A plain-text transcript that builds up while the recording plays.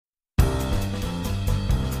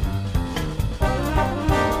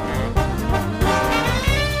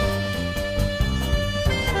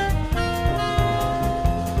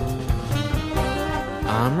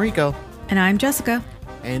Rico. And I'm Jessica.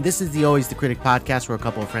 And this is the Always the Critic podcast where a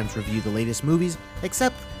couple of friends review the latest movies,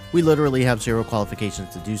 except we literally have zero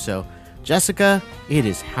qualifications to do so. Jessica, it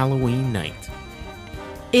is Halloween night.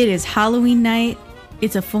 It is Halloween night.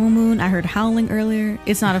 It's a full moon. I heard howling earlier.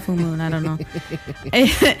 It's not a full moon. I don't know.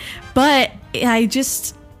 But I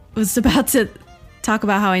just was about to talk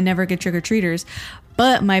about how I never get trick-or-treaters.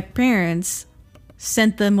 But my parents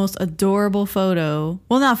sent the most adorable photo.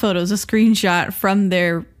 Well, not photos, a screenshot from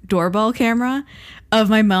their doorbell camera of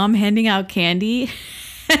my mom handing out candy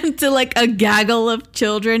to like a gaggle of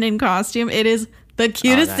children in costume. It is the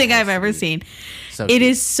cutest thing I've ever seen. It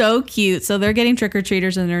is so cute. So they're getting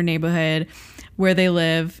trick-or-treaters in their neighborhood where they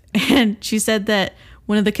live. And she said that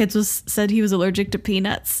one of the kids said he was allergic to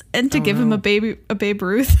peanuts and to give him a Babe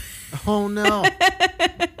Ruth. Oh, no.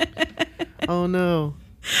 Oh, no.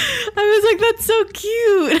 I was like, that's so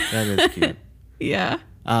cute. That is cute. Yeah.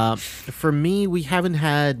 For me, we haven't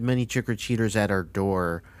had many trick-or-treaters at our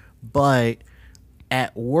door, but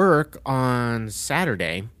at work on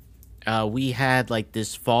Saturday, we had like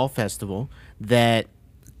this fall festival that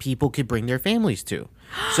people could bring their families to.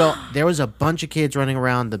 So there was a bunch of kids running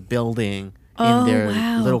around the building in their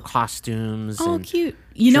little costumes. Oh, and cute.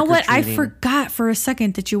 You know what? I forgot for a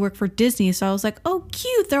second that you work for Disney. So I was like, oh,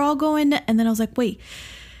 cute. They're all going. And then I was like, wait,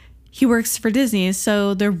 he works for Disney.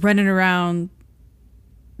 So they're running around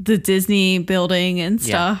the Disney building and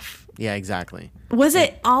stuff. Yeah, exactly. Was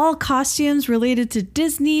it all costumes related to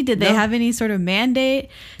Disney? Did they have any sort of mandate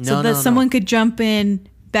so that someone could jump in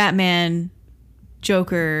Batman,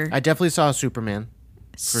 Joker? I definitely saw Superman.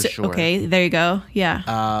 For sure. Okay, there you go.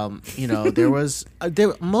 Yeah. There was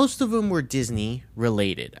most of them were Disney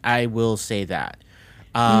related. I will say that.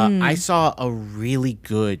 I saw a really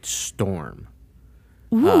good Storm.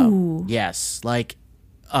 Ooh. Yes, like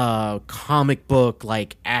comic book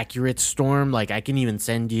like accurate Storm. Like I can even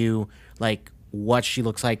send you like what she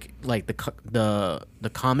looks like the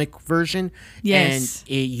comic version. Yes.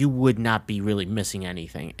 And you would not be really missing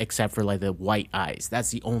anything except for like the white eyes.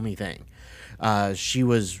 That's the only thing. She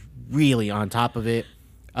was really on top of it.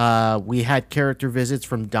 We had character visits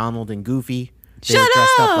from Donald and Goofy. They were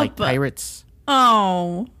dressed up like pirates.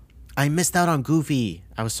 Oh. I missed out on Goofy.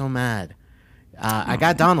 I was so mad. I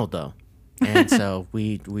got Donald though. And so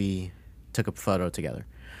we took a photo together.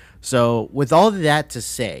 So with all that to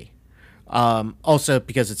say, also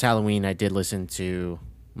because it's Halloween, I did listen to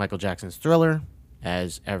Michael Jackson's Thriller,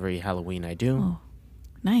 as every Halloween I do. Oh,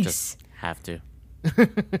 nice. Just have to.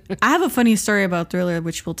 I have a funny story about Thriller,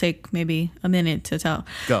 which will take maybe a minute to tell.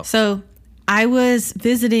 Go. So I was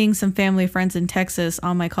visiting some family friends in Texas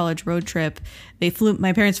on my college road trip.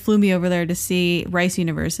 My parents flew me over there to see Rice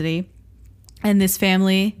University. And this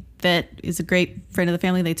family that is a great friend of the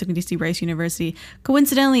family, they took me to see Rice University.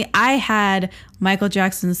 Coincidentally, I had Michael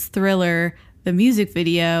Jackson's Thriller, the music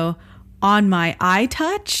video, on my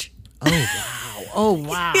iTouch. Oh,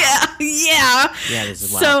 wow. Yeah, this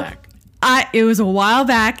is a while back. It was a while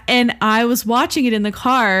back, and I was watching it in the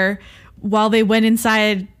car while they went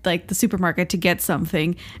inside like the supermarket to get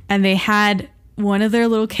something, and they had one of their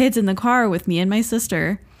little kids in the car with me and my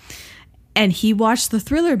sister, and he watched the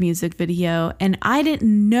Thriller music video, and I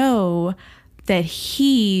didn't know that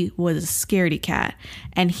he was a scaredy cat,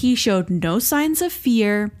 and he showed no signs of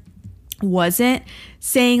fear, wasn't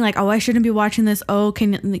saying like, oh, I shouldn't be watching this, oh,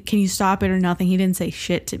 can you stop it or nothing. He didn't say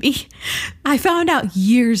shit to me. I found out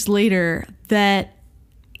years later that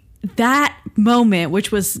moment,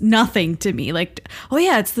 which was nothing to me, like, oh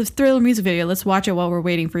yeah, it's the Thriller music video, let's watch it while we're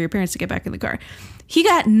waiting for your parents to get back in the car. He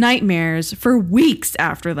got nightmares for weeks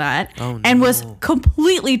after that and was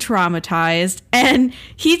completely traumatized. And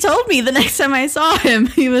he told me the next time I saw him,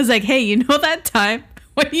 he was like, hey, you know that time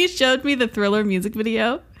when you showed me the Thriller music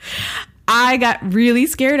video? I got really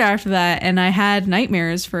scared after that, and I had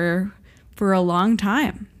nightmares for a long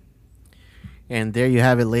time. And there you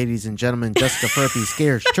have it, ladies and gentlemen. Jessica Furphy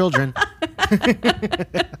scares children.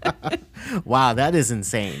 Wow, that is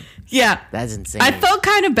insane. Yeah. That's insane. I felt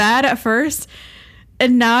kind of bad at first,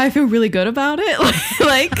 and now I feel really good about it.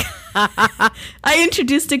 Like I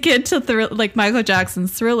introduced a kid to Michael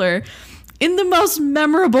Jackson's Thriller in the most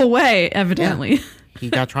memorable way, evidently. Yeah. He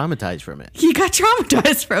got traumatized from it.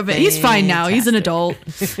 He's fine now. He's an adult.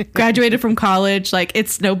 Graduated from college. Like,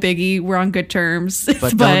 it's no biggie. We're on good terms.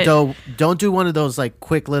 But don't do one of those like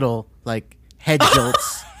quick little like head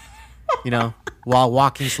jolts, while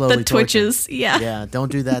walking slowly. The twitches. Yeah. Yeah.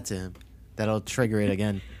 Don't do that to him. That'll trigger it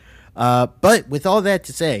again. But with all that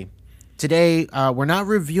to say, today we're not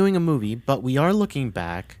reviewing a movie, but we are looking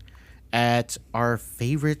back at our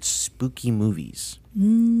favorite spooky movies.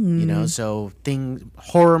 You know, so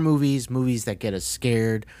horror movies, movies that get us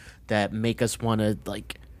scared, that make us want to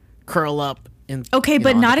like curl up in. Okay,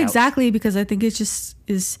 but on the not couch. exactly, because I think it just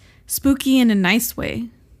is spooky in a nice way.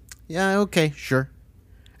 Yeah, okay, sure.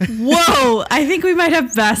 Whoa, I think we might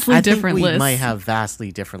have vastly different we lists. might have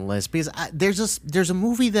vastly different lists because there's a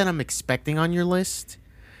movie that I'm expecting on your list.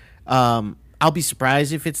 I'll be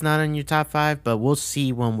surprised if it's not on your top 5, but we'll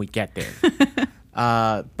see when we get there.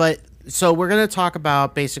 But so we're gonna talk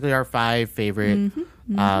about basically our 5 favorite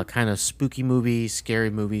kind of spooky movies, scary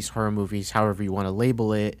movies, horror movies, however you want to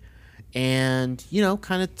label it, and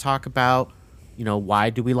kind of talk about why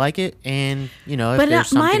do we like it, and if there's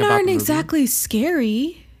something mine about aren't the movie. exactly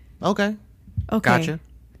scary. Okay, gotcha.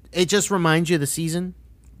 It just reminds you of the season,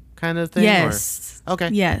 kind of thing. Yes. Or? Okay.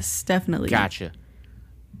 Yes, definitely. Gotcha.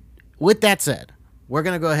 With that said, we're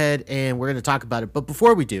going to go ahead and we're going to talk about it. But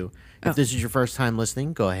before we do, if this is your first time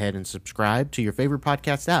listening, go ahead and subscribe to your favorite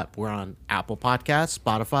podcast app. We're on Apple Podcasts,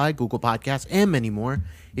 Spotify, Google Podcasts, and many more.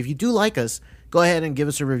 If you do like us, go ahead and give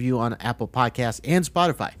us a review on Apple Podcasts and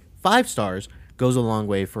Spotify. 5 stars goes a long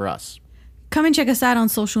way for us. Come and check us out on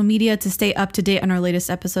social media to stay up to date on our latest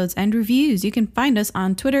episodes and reviews. You can find us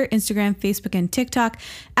on Twitter, Instagram, Facebook, and TikTok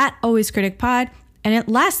at AlwaysCriticPod. And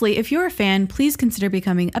lastly, if you're a fan, please consider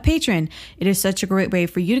becoming a patron. It is such a great way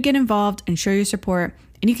for you to get involved and show your support,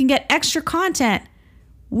 and you can get extra content.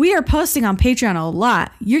 We are posting on Patreon a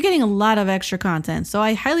lot. You're getting a lot of extra content, so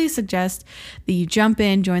I highly suggest that you jump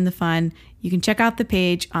in, join the fun. You can check out the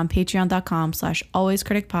page on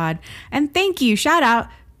patreon.com/alwayscriticpod. And thank you, shout out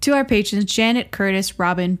to our patrons, Janet, Curtis,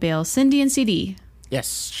 Robin, Bale, Cindy, and CD.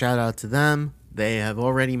 Yes, shout out to them. They have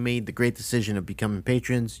already made the great decision of becoming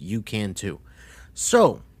patrons. You can too.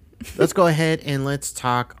 So, let's go ahead and let's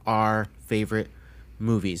talk our favorite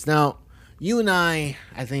movies. Now, you and I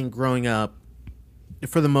think growing up,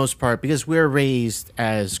 for the most part, because we're raised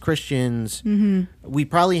as Christians, we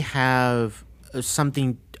probably have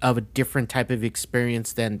something of a different type of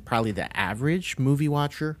experience than probably the average movie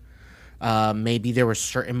watcher. Maybe there were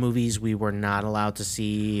certain movies we were not allowed to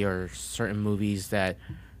see, or certain movies that,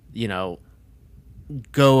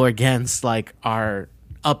 go against like our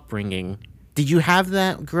upbringing. Did you have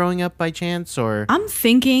that growing up by chance, or? I'm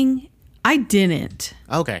thinking I didn't.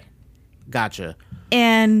 Okay. Gotcha.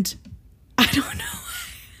 And I don't know.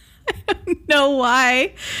 I don't know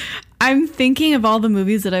why. I'm thinking of all the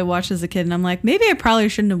movies that I watched as a kid, and I'm like, maybe I probably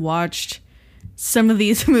shouldn't have watched some of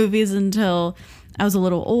these movies until I was a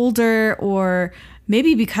little older, or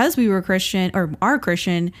maybe because we were Christian or are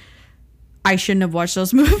Christian, I shouldn't have watched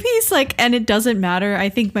those movies. And it doesn't matter. I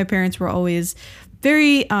think my parents were always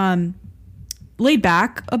very laid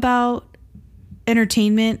back about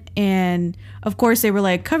entertainment, and of course they were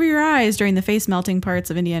like, cover your eyes during the face melting parts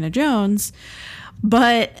of Indiana Jones,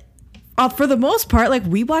 but for the most part,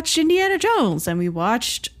 we watched Indiana Jones, and we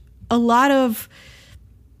watched a lot of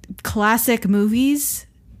classic movies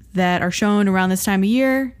that are shown around this time of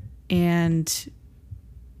year. And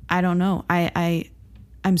I don't know,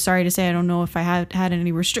 I'm sorry to say, I don't know if I had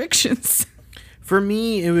any restrictions. For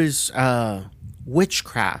me, it was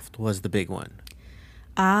witchcraft was the big one.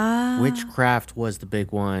 Witchcraft was the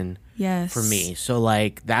big one. Yes. For me. So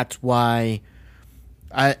that's why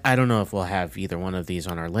I don't know if we'll have either one of these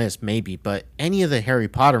on our list, maybe, but any of the Harry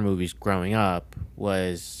Potter movies growing up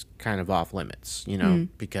was kind of off limits,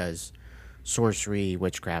 because sorcery,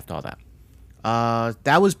 witchcraft, all that.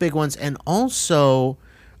 That was big ones. And also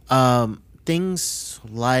things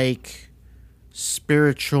like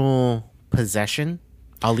spiritual possession.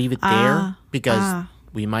 I'll leave it there because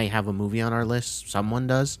we might have a movie on our list. Someone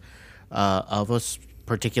does of a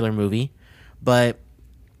particular movie. But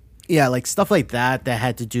yeah, stuff like that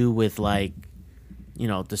had to do with the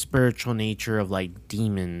spiritual nature of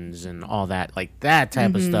demons and all that. That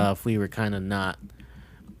type of stuff we were kind of not,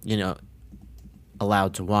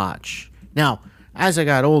 allowed to watch. Now, as I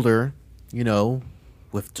got older,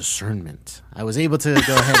 with discernment, I was able to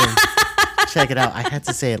go ahead and check it out. I had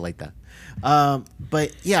to say it like that.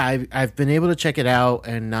 But yeah, I've been able to check it out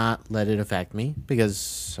and not let it affect me,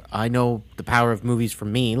 because I know the power of movies for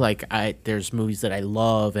me. There's movies that I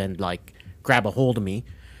love and grab a hold of me.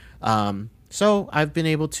 So I've been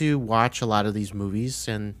able to watch a lot of these movies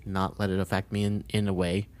and not let it affect me in a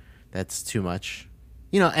way that's too much.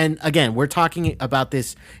 And again, we're talking about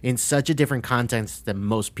this in such a different context than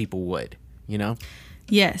most people would,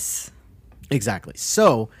 Yes. Exactly.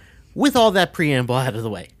 So with all that preamble out of the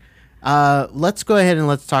way, let's go ahead and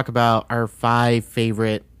let's talk about our 5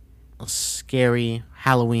 favorite scary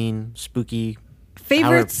Halloween spooky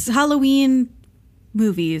Halloween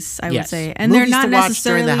movies, I would say, and movies they're not to watch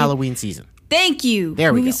necessarily during the Halloween season. Thank you.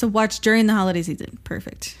 There we Movies go. to watch during the holiday season.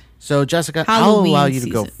 Perfect. So, Jessica, Halloween I'll allow you to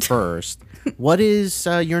go season. first. What is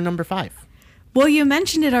your number 5? Well, you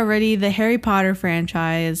mentioned it already. The Harry Potter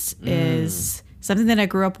franchise is something that I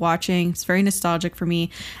grew up watching. It's very nostalgic for me.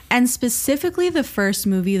 And specifically the first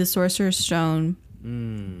movie, The Sorcerer's Stone,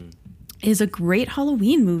 is a great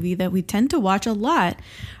Halloween movie that we tend to watch a lot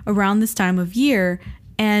around this time of year.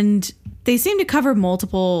 And they seem to cover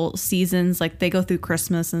multiple seasons, like they go through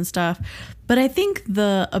Christmas and stuff. But I think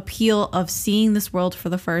the appeal of seeing this world for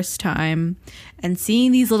the first time and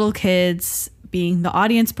seeing these little kids being the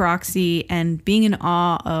audience proxy and being in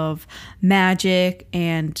awe of magic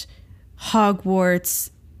and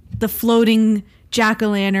Hogwarts, the floating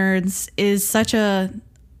jack-o'-lanterns is such a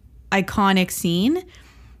iconic scene,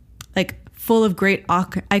 like full of great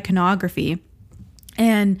iconography.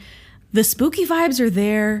 And the spooky vibes are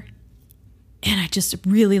there, and I just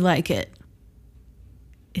really like it.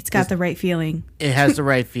 It's got the right feeling. It has the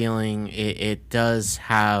right feeling. It does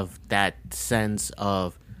have that sense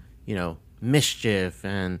of, mischief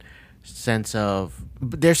and sense of,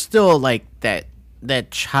 but there's still like that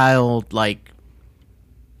child, like,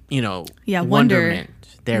 Wonder. wonderment.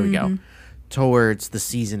 There we go. Towards the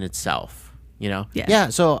season itself, Yeah. Yeah.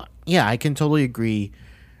 So yeah, I can totally agree.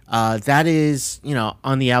 That is,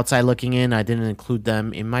 on the outside looking in, I didn't include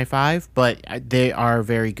them in my 5, but they are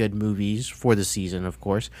very good movies for the season, of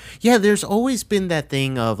course. Yeah, there's always been that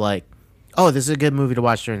thing of like, oh, this is a good movie to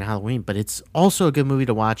watch during Halloween, but it's also a good movie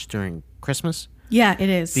to watch during Christmas. Yeah, it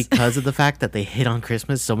is. Because of the fact that they hit on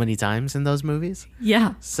Christmas so many times in those movies.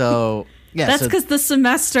 Yeah. So, yeah. That's because the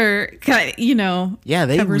semester, Yeah,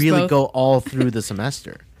 they covers really both. go all through the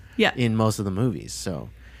semester. Yeah. In most of the movies. So,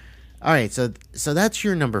 all right. So that's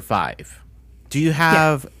your number 5. Do you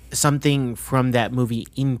have something from that movie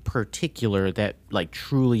in particular that like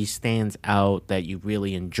truly stands out, that you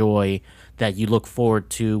really enjoy, that you look forward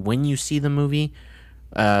to when you see the movie?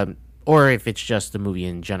 Or if it's just the movie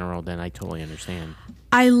in general, then I totally understand.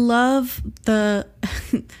 I love the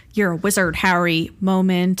 "you're a wizard, Harry"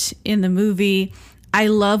 moment in the movie. I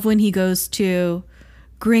love when he goes to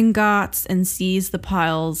Gringotts and sees the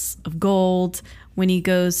piles of gold, when he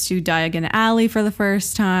goes to Diagon Alley for the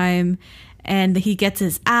first time, and he gets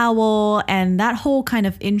his owl, and that whole kind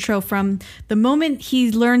of intro from the moment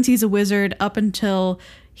he learns he's a wizard up until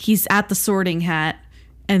he's at the Sorting Hat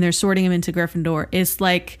and they're sorting him into Gryffindor is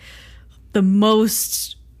like the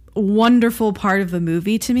most wonderful part of the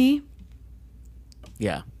movie to me.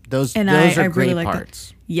 Yeah, those And are I great really like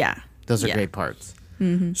parts. Yeah. Those are Yeah. great parts.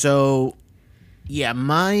 So, yeah,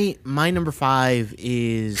 my number 5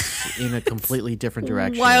 is in a completely different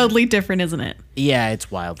direction. Wildly different, isn't it? Yeah, it's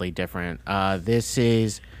wildly different. This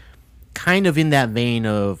is kind of in that vein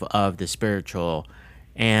of the spiritual,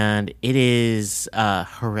 and it is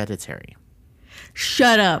Hereditary.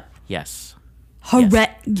 Shut up. Yes.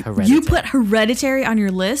 Hereditary. You put Hereditary on your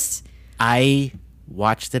list? I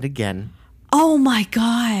watched it again. Oh my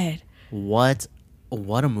God. What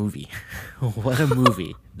a movie. What a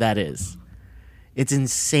movie that is. It's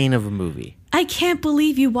insane of a movie. I can't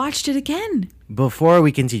believe you watched it again. Before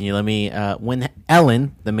we continue, let me when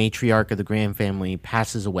Ellen, the matriarch of the Graham family,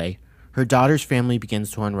 passes away, her daughter's family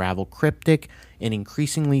begins to unravel cryptic and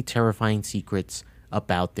increasingly terrifying secrets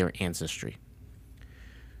about their ancestry.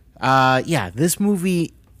 This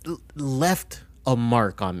movie left a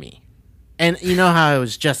mark on me. And you know how I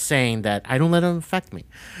was just saying that I don't let them affect me.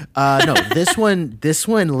 No, this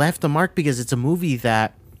one left a mark because it's a movie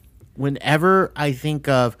that whenever I think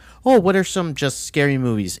of, what are some just scary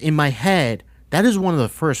movies? In my head, that is one of the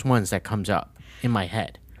first ones that comes up in my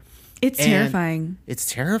head. It's terrifying.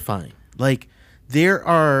 It's terrifying. Like, there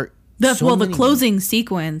are The many- closing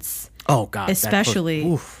sequence Oh, God.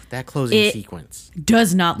 especially. That closing sequence.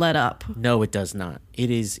 does not let up. No, it does not. It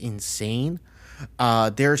is insane.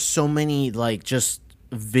 There are so many, like, just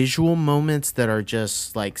visual moments that are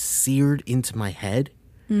just, like, seared into my head.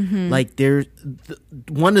 Mm-hmm. Like, there's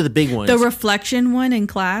one of the big ones. The reflection one in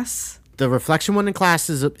class. The reflection one in class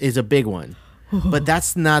is a big one. But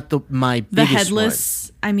that's not my biggest The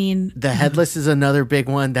headless. one. I mean, The headless is another big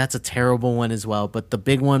one. That's a terrible one as well. But the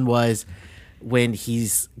big one was when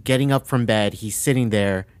he's getting up from bed, he's sitting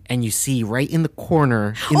there, and you see right in the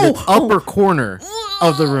corner, in the upper corner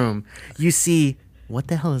of the room, you see, what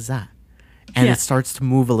the hell is that? And it starts to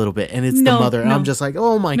move a little bit, and it's the mother. And I'm just like,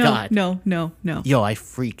 oh my God. No. Yo, I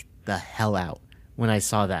freaked the hell out when I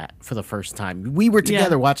saw that for the first time. We were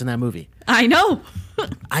together watching that movie. I know.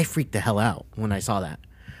 I freaked the hell out when I saw that.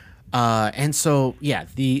 And so, yeah,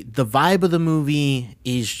 the vibe of the movie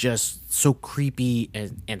is just so creepy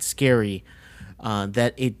and scary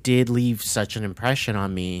that it did leave such an impression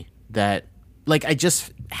on me that like I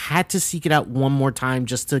just had to seek it out one more time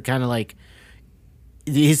just to kind of like,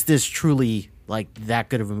 is this truly like that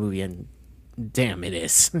good of a movie? And damn, it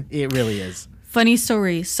is. It really is. Funny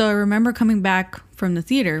story. So I remember coming back from the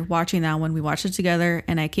theater, watching that one. We watched it together,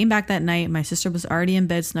 and I came back that night. My sister was already in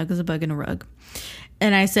bed, snug as a bug in a rug.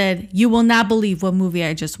 And I said, "You will not believe what movie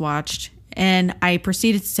I just watched." And I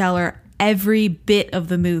proceeded to tell her every bit of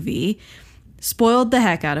the movie. Spoiled the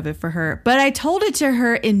heck out of it for her. But I told it to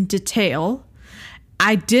her in detail.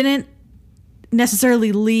 I didn't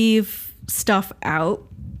necessarily leave stuff out.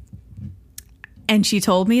 And she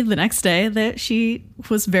told me the next day that she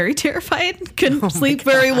was very terrified, couldn't sleep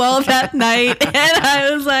very well that night. And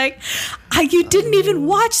I was like, you didn't even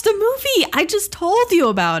watch the movie. I just told you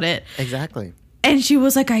about it. Exactly. And she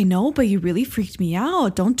was like, I know, but you really freaked me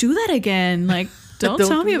out. Don't do that again. Like, don't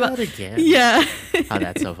tell me about that again. Yeah. Oh,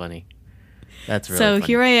 that's so funny. That's really so funny.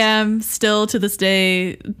 Here I am, still to this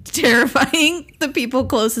day, terrifying the people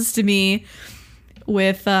closest to me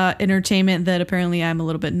with entertainment that apparently I'm a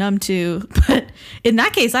little bit numb to. But in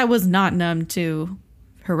that case, I was not numb to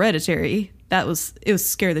Hereditary. It was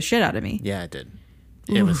scare the shit out of me. Yeah, it did.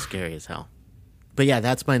 It was scary as hell. But yeah,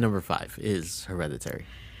 that's my number 5 is Hereditary.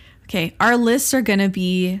 Okay, our lists are gonna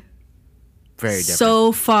be Very different.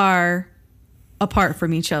 so far apart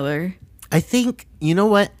from each other. I think, you know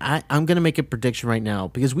what? I'm gonna make a prediction right now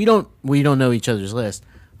because we don't know each other's list.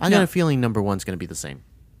 I got a feeling number 1's gonna be the same.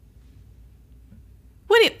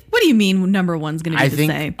 What do you mean number 1's gonna be the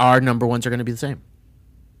same? I think our number 1s are gonna be the same.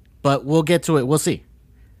 But we'll get to it. We'll see.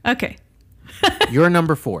 Okay. Your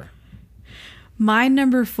number 4. My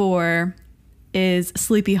number 4 is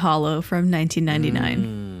Sleepy Hollow from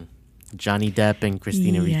 1999. Johnny Depp and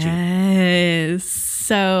Christina Ricci. Yes.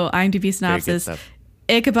 So IMDb synopsis. Very good stuff.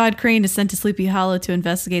 Ichabod Crane is sent to Sleepy Hollow to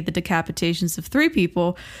investigate the decapitations of 3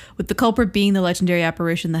 people, with the culprit being the legendary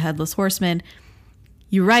apparition, the Headless Horseman.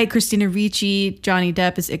 You're right, Christina Ricci. Johnny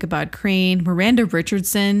Depp is Ichabod Crane. Miranda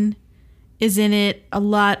Richardson is in it. A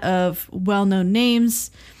lot of well-known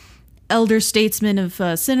names. Elder statesmen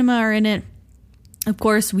of cinema are in it. Of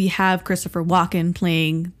course, we have Christopher Walken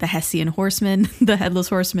playing the Hessian Horseman, the Headless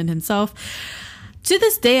Horseman himself. To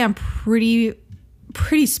this day, I'm pretty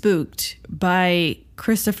spooked by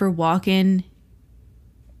Christopher Walken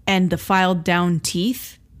and the filed down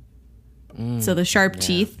teeth. So the sharp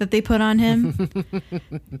teeth that they put on him.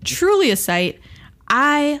 Truly a sight.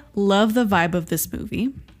 I love the vibe of this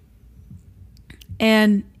movie.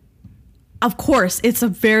 And of course, it's a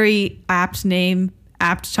very apt name,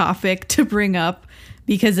 apt topic to bring up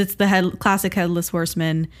because it's the classic Headless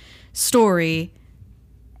Horseman story.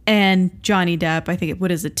 And Johnny Depp, I think, what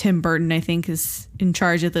is it? Tim Burton, I think, is in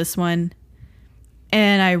charge of this one.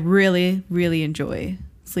 And I really, really enjoy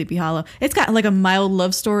Sleepy Hollow. It's got like a mild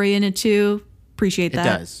love story in it too. Appreciate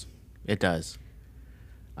that. It does.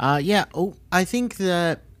 Yeah. Oh, I think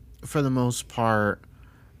that for the most part,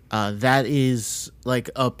 that is like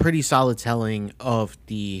a pretty solid telling of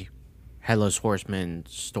the Headless Horseman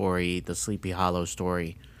story, the Sleepy Hollow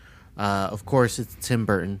story. Of course, it's Tim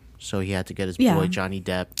Burton, so he had to get his boy Johnny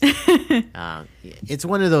Depp. It's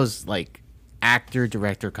one of those like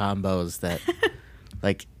actor-director combos that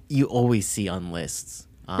like you always see on lists.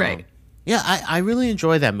 Right. Yeah, I really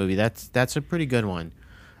enjoy that movie. That's a pretty good one.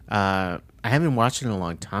 I haven't watched it in a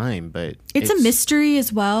long time, but it's a mystery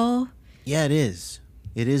as well. Yeah, it is.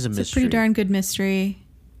 It is a mystery. It's a pretty darn good mystery.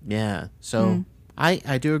 Yeah. So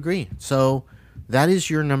I do agree. So that is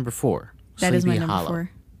your number 4. That is my Sleepy number Hollow.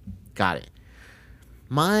 4. Got it.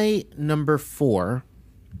 My number 4,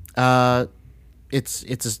 it's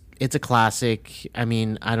a classic. I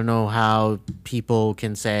mean, I don't know how people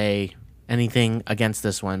can say anything against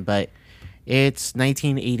this one, but it's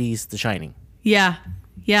 1980s The Shining. Yeah.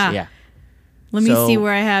 Let me see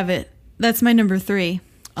where I have it. That's my number 3.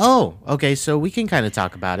 Oh, okay. So we can kind of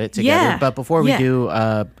talk about it together. Yeah. But before we do,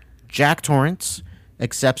 Jack Torrance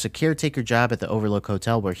accepts a caretaker job at the Overlook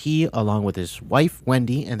Hotel where he, along with his wife,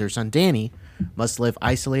 Wendy, and their son, Danny, must live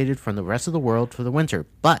isolated from the rest of the world for the winter.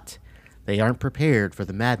 But they aren't prepared for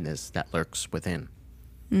the madness that lurks within.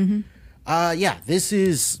 Mm-hmm. Yeah, this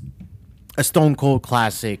is a stone cold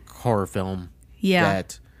classic horror film. Yeah.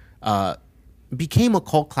 That became a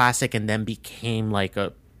cult classic and then became like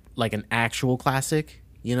an actual classic.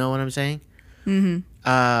 You know what I'm saying? Mm-hmm.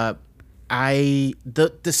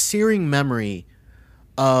 The searing memory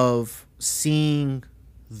of seeing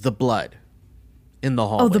the blood in the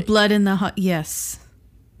hallway. Oh, the blood in the yes.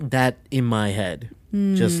 That in my head,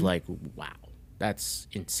 just like wow, that's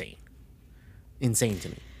insane to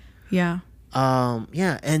me. Yeah.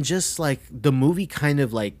 Yeah, and just like the movie kind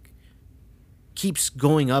of like keeps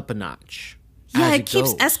going up a notch Yeah, as it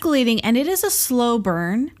keeps goes. escalating, and it is a slow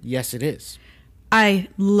burn. Yes, it is. I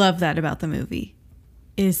love that about the movie,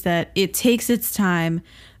 is that it takes its time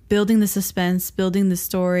building the suspense, building the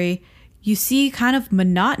story. You see kind of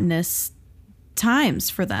monotonous times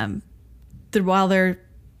for them while they're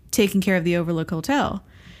taking care of the Overlook Hotel.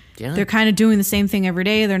 Yeah. They're kind of doing the same thing every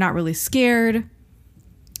day. They're not really scared.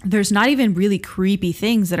 There's not even really creepy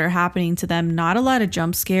things that are happening to them. Not a lot of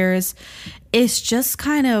jump scares. It's just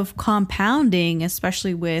kind of compounding,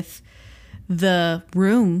 especially with the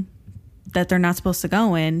room that they're not supposed to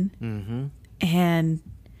go in. Mm-hmm. And,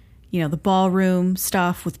 the ballroom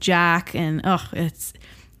stuff with Jack. And, it's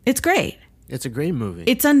great. It's a great movie.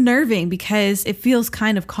 It's unnerving because it feels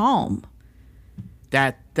kind of calm.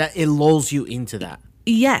 That it lulls you into that.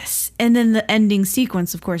 Yes. And then the ending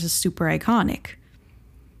sequence, of course, is super iconic.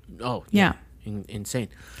 Oh, yeah. Insane.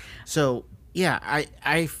 So, yeah,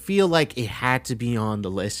 I feel like it had to be on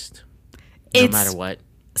the list no matter what.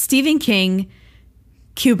 Stephen King,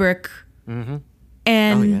 Kubrick,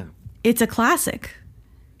 and it's a classic.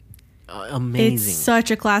 Amazing. It's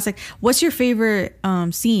such a classic. What's your favorite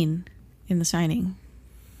scene in The Shining?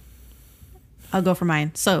 I'll go for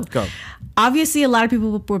mine. So, go. Obviously, a lot of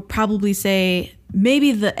people would probably say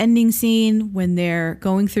maybe the ending scene when they're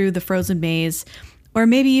going through the frozen maze, or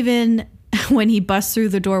maybe even when he busts through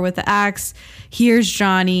the door with the axe, here's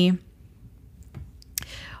Johnny,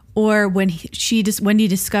 or when Wendy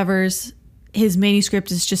discovers his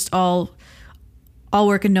manuscript is just all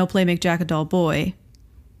work and no play make Jack a dull boy.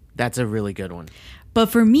 That's a really good one. But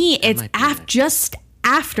for me, it's just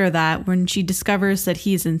after that when she discovers that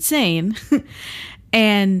he's insane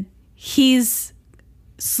and he's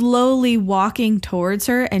slowly walking towards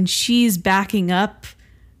her and she's backing up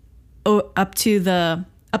the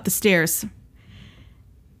stairs.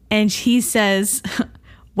 And he says,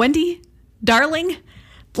 "Wendy, darling,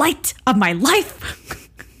 light of my life.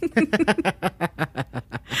 I'm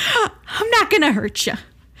not going to hurt you.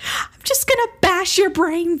 I'm just going to bash your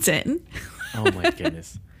brains in." Oh my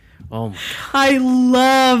goodness. Oh my God. I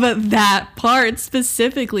love that part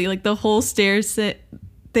specifically, like the whole stairs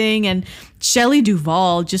thing. And Shelley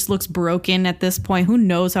Duvall just looks broken at this point. Who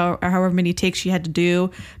knows however many takes she had to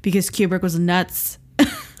do because Kubrick was nuts.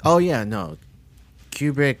 Oh yeah, no.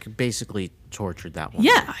 Kubrick basically tortured that one.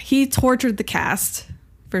 Yeah, he tortured the cast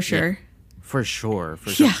for sure. Yeah, for sure.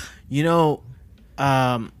 Yeah.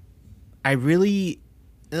 I really,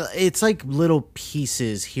 it's like little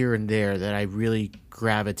pieces here and there that I really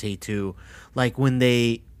gravitate to, like when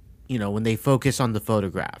they focus on the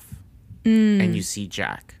photograph and you see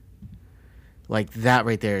Jack, like that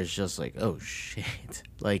right there is just like, oh shit,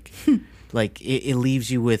 like it leaves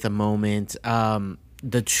you with a moment.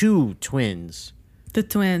 The two twins. The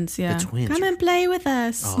twins, yeah. The twins. Come and play with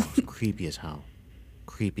us. Oh, creepy as hell.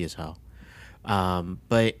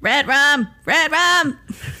 But Red rum.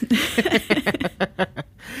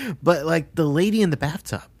 but like the lady in the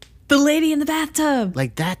bathtub. The lady in the bathtub.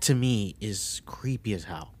 Like that to me is creepy as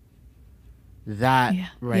hell. That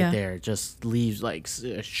there just leaves like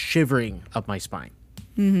shivering up my spine.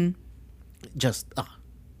 Mm-hmm. Just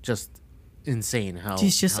insane how.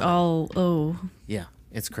 She's just Yeah,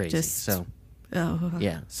 it's crazy.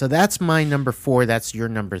 Yeah, so that's my number 4. That's your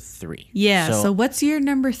number 3. Yeah. So what's your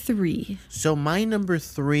number 3? So my number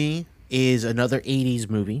 3 is another 80s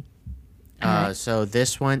movie. So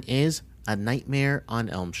this one is A Nightmare on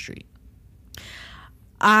Elm Street.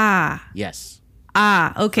 Yes.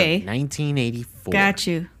 Okay. So 1984. Got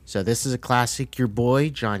you. So this is a classic. Your boy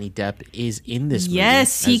Johnny Depp is in this movie.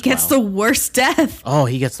 Yes, he gets the worst death. Oh,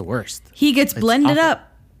 he gets the worst. He gets blended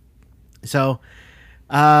up. So,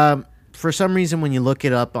 for some reason, when you look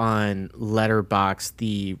it up on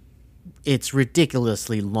Letterboxd, it's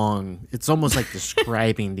ridiculously long. It's almost like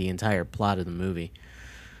describing the entire plot of the movie.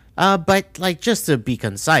 But like just to be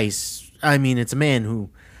concise, I mean, it's a man who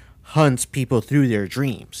hunts people through their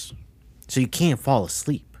dreams, so you can't fall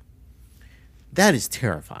asleep. That is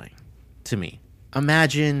terrifying to me.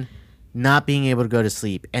 Imagine not being able to go to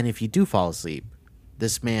sleep, and if you do fall asleep,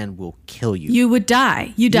 this man will kill you. You would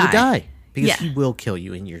die. You would die because he will kill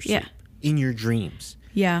you in your sleep, Yeah. in your dreams.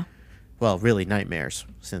 Yeah. Well, really nightmares,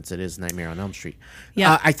 since it is Nightmare on Elm Street.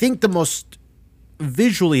 Yeah. I think the most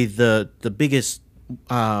visually the biggest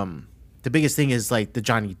thing is like the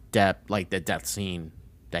Johnny Depp, like the death scene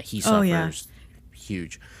that he suffers. Oh, yeah.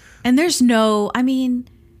 Huge. And there's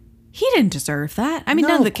he didn't deserve that. I mean,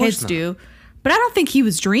 none of the kids do, but I don't think he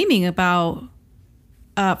was dreaming about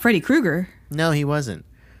Freddy Krueger. No, he wasn't.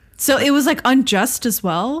 So it was like unjust as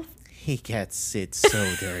well. He gets it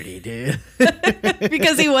so dirty, dude.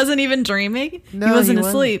 Because he wasn't even dreaming. No, he wasn't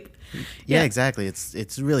asleep. Yeah, exactly.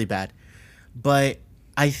 It's really bad. But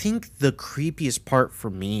I think the creepiest part for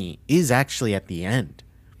me is actually at the end,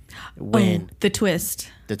 when the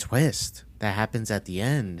twist. the twist that happens at the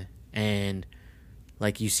end, and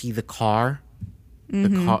like you see the car,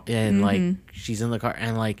 and like she's in the car,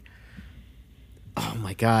 and like, oh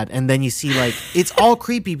my god! And then you see like it's all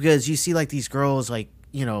creepy because you see like these girls like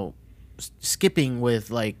skipping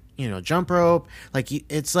with like jump rope, like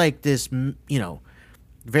it's like this very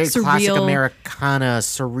Surreal. classic Americana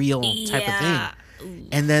surreal type of thing.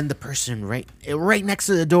 And then the person right next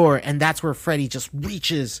to the door, and that's where Freddy just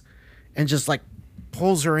reaches and just like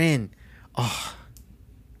pulls her in. Oh,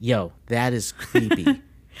 yo, that is creepy.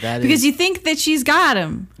 Because you think that she's got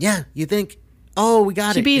him. Yeah, you think, oh, we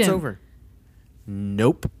got She it. beat It's him. over.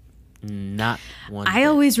 Nope, not one. I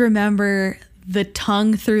always remember the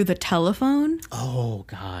tongue through the telephone. Oh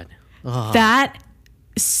God, oh. That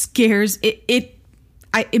scares it.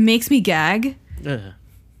 It makes me gag. Yeah.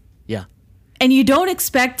 And you don't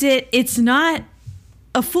expect it. It's not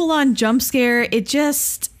a full-on jump scare. It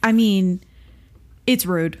just, I mean, it's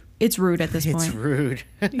rude. It's rude at this point. It's rude.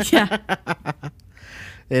 Yeah.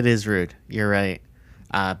 It is rude. You're right.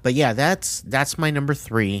 But yeah, that's my number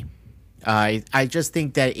 3. I just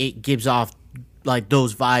think that it gives off like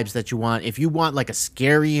those vibes that you want. If you want like a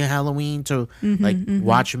scary Halloween to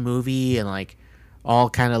watch a movie and like all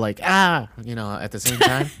kind of like at the same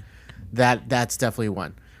time, that's definitely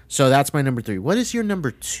one. So that's my number 3. What is your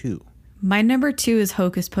number 2? My number 2 is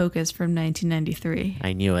Hocus Pocus from 1993.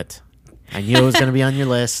 I knew it. I knew it was going to be on your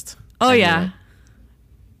list. Oh, I knew yeah. it.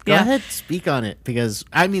 Go ahead, speak on it, because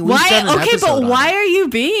I mean, we've Why? done an Okay, episode but on why it. are you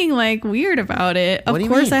being like weird about it? What Of do you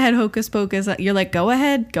course, mean? I had Hocus Pocus. You're like, go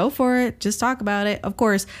ahead, go for it. Just talk about it. Of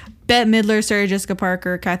course, Bette Midler, Sarah Jessica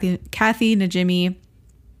Parker, Kathy Najimy,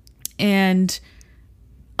 and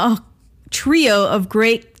a trio of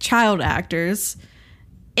great child actors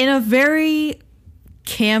in a very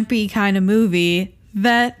campy kind of movie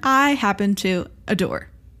that I happen to adore.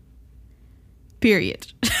 Period.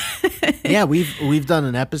 Yeah, we've done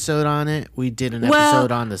an episode on it. We did an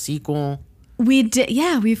episode on the sequel. We did,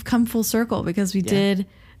 yeah. We've come full circle because we did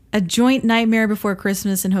a joint Nightmare Before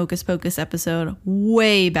Christmas and Hocus Pocus episode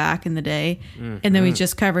way back in the day, and then we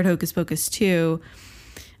just covered Hocus Pocus 2.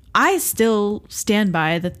 I still stand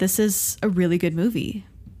by that this is a really good movie.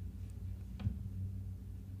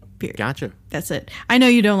 Period. Gotcha. That's it. I know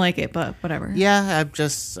you don't like it, but whatever. Yeah, I'm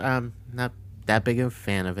just not that big of a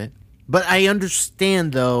fan of it. But I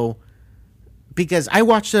understand, though, because I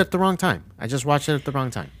watched it at the wrong time. I just watched it at the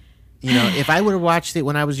wrong time. If I would have watched it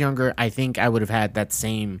when I was younger, I think I would have had that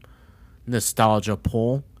same nostalgia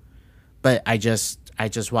pull. But I just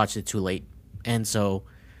watched it too late, and so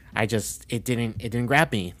it didn't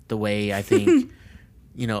grab me the way I think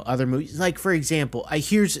other movies. Like, for example,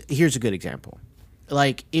 here's a good example.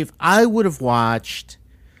 Like, if I would have watched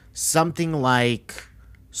something like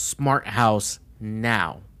Smart House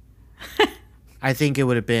now, I think it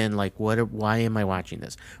would have been like, why am I watching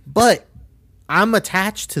this? But I'm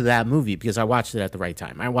attached to that movie because I watched it at the right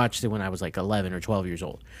time. I watched it when I was like 11 or 12 years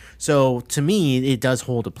old. So to me, it does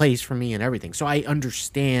hold a place for me and everything. So I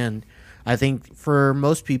understand. I think for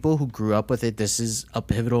most people who grew up with it, this is a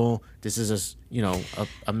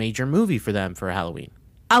major movie for them for Halloween.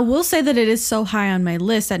 I will say that it is so high on my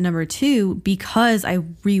list at number 2 because I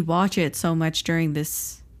rewatch it so much during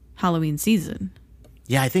this Halloween season.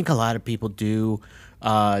 Yeah, I think a lot of people do.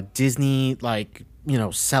 Disney,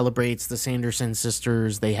 celebrates the Sanderson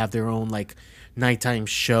sisters. They have their own, nighttime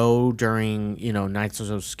show during, Nights of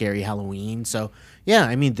So Scary Halloween. So, yeah,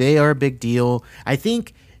 I mean, they are a big deal. I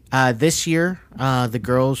think this year, the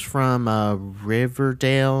girls from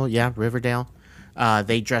Riverdale,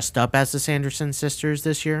 they dressed up as the Sanderson sisters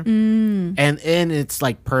this year. And it's,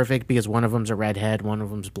 perfect because one of them's a redhead, one of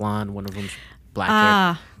them's blonde, one of them's black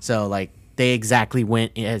hair. So, they exactly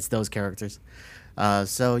went as those characters.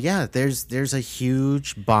 So yeah, there's a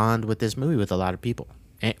huge bond with this movie with a lot of people,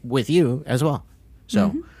 and with you as well.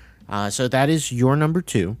 So, so that is your number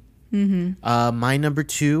 2. My number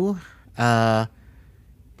 2, it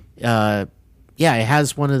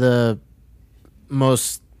has one of the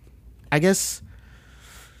most, I guess,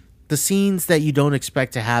 the scenes that you don't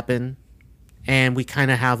expect to happen, and we kind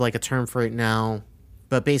of have a term for it now,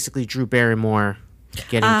 but basically Drew Barrymore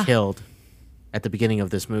getting killed at the beginning of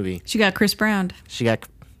this movie. She got Chris Brown.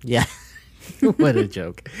 Yeah. What a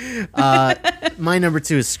joke. My number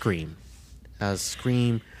 2 is Scream.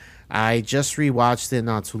 Scream. I just rewatched it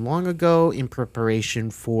not too long ago in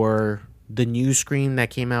preparation for the new Scream that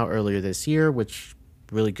came out earlier this year, which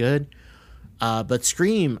really good. But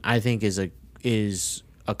Scream, I think, is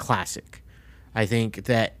a classic. I think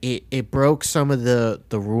that it broke some of the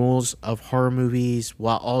rules of horror movies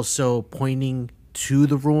while also pointing to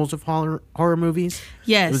the rules of horror movies.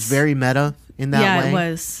 Yes. It was very meta in that way. Yeah, it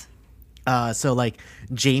was. So like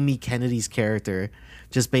Jamie Kennedy's character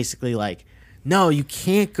just basically like, no, you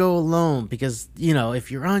can't go alone because, you know,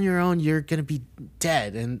 if you're on your own, you're going to be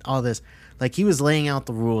dead and all this. Like he was laying out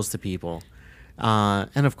the rules to people.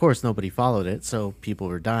 And of course, nobody followed it. So people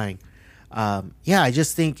were dying. Yeah, I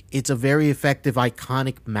just think it's a very effective,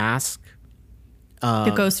 iconic mask.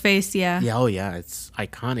 The ghost face, yeah. Yeah, oh yeah, it's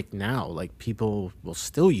iconic now. Like people will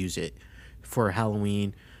still use it for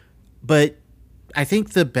Halloween. But I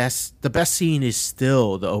think the best scene is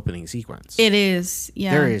still the opening sequence. It is,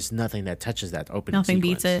 yeah. There is nothing that touches that opening Nothing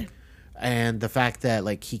sequence. beats it. And the fact that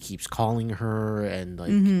like he keeps calling her and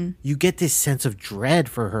like you get this sense of dread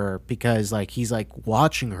for her because like he's like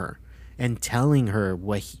watching her and telling her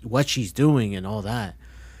what she's doing and all that.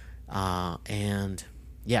 And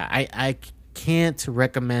yeah, I can't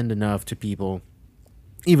recommend enough to people,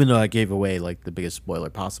 even though I gave away like the biggest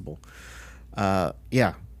spoiler possible.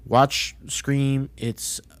 Yeah, watch Scream.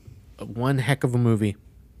 It's one heck of a movie.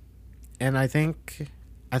 And I think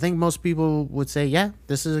most people would say, yeah,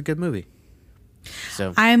 this is a good movie.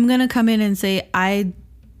 So I'm going to come in and say,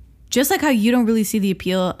 just like how you don't really see the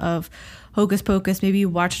appeal of Hocus Pocus, maybe you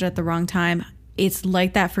watched it at the wrong time. It's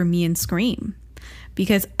like that for me in Scream.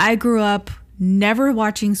 Because I grew up never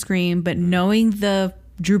watching Scream, but knowing the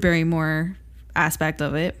Drew Barrymore aspect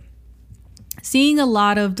of it. Seeing a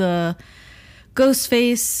lot of the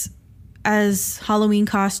Ghostface as Halloween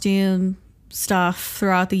costume stuff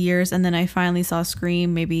throughout the years, and then I finally saw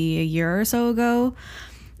Scream maybe a year or so ago,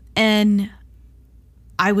 and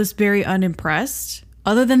I was very unimpressed,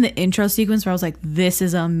 other than the intro sequence where I was like, this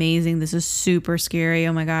is amazing, this is super scary,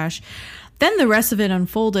 oh my gosh. Then the rest of it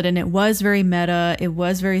unfolded, and it was very meta, it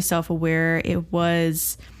was very self-aware, it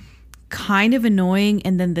was kind of annoying,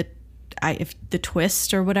 and then if the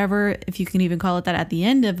twist or whatever, if you can even call it that, at the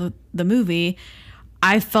end of the movie,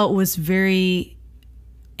 I felt was very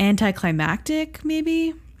anticlimactic,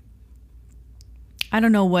 maybe. I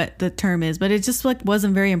don't know what the term is, but it just like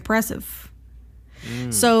wasn't very impressive.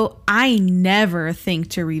 So I never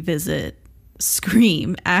think to revisit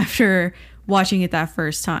Scream after watching it that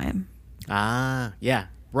first time. Yeah,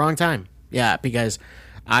 wrong time. Yeah, because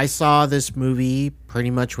I saw this movie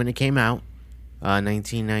pretty much when it came out,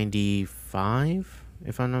 1995,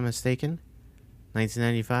 if I'm not mistaken.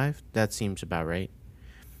 1995, that seems about right.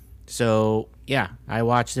 So yeah, I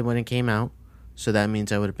watched it when it came out, so that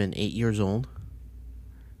means I would have been 8 years old.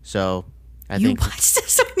 So You watched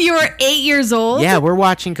this when you were 8 years old? Yeah, we're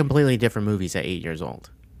watching completely different movies at 8 years old,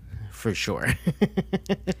 for sure.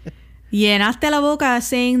 Llenaste la boca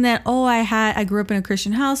saying that, I grew up in a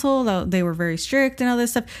Christian household, they were very strict and all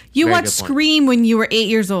this stuff. You Very watched Scream when you were 8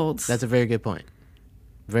 years old. That's a very good point.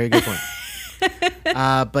 Very good point.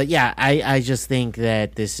 But yeah, I just think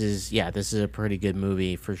that this is a pretty good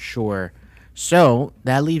movie for sure. So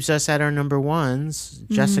that leaves us at our number ones.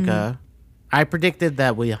 Jessica, I predicted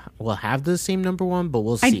that we will have the same number one, but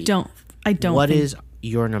we'll see. I don't. What is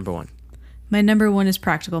your number one? My number one is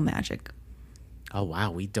Practical Magic. Oh,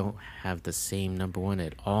 wow. We don't have the same number one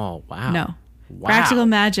at all. Wow. No. Wow. Practical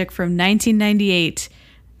Magic from 1998.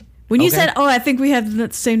 When you said, I think we have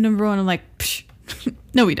the same number one, I'm like, psh,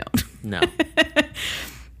 no, we don't. No.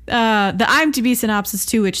 The IMDb synopsis: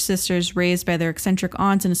 two witch sisters raised by their eccentric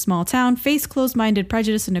aunts in a small town face closed-minded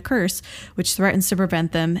prejudice and a curse which threatens to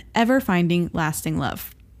prevent them ever finding lasting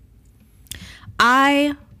love.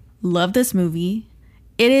 I love this movie.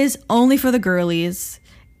 It is only for the girlies,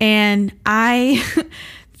 and I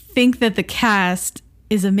think that the cast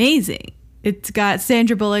is amazing. It's got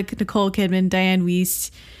Sandra Bullock, Nicole Kidman, Diane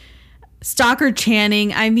Wiest, Stockard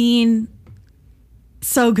Channing. I mean,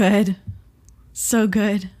 so good. So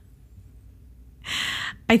good.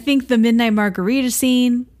 I think the Midnight Margarita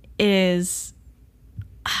scene is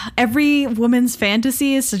every woman's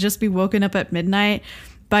fantasy is to just be woken up at midnight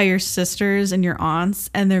by your sisters and your aunts,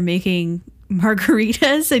 and they're making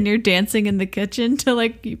margaritas and you're dancing in the kitchen to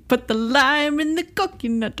like you put the lime in the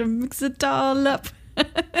coconut to mix it all up.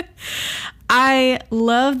 I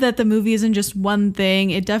love that the movie isn't just one thing.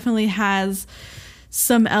 It definitely has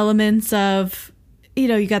some elements of,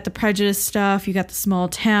 you got the prejudice stuff, you got the small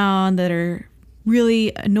town that are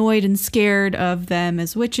really annoyed and scared of them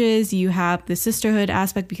as witches. You have the sisterhood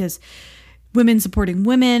aspect because women supporting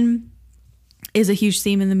women is a huge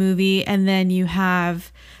theme in the movie. And then you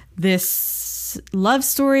have this love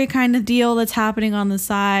story kind of deal that's happening on the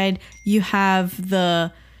side. You have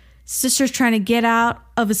the sisters trying to get out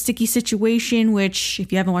of a sticky situation, which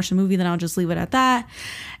if you haven't watched the movie, then I'll just leave it at that.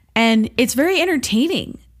 And it's very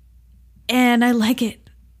entertaining. And I like it.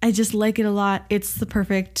 I just like it a lot. It's the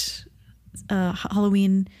perfect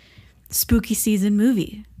Halloween spooky season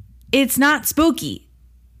movie. It's not spooky,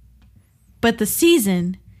 but the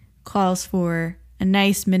season calls for a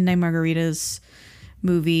nice midnight margaritas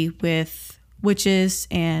movie with witches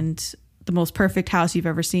and the most perfect house you've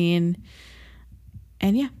ever seen.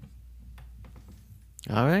 And yeah.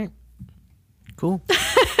 All right. Cool.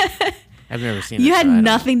 I've never seen it. You had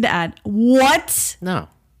nothing to add. What? No.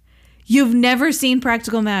 You've never seen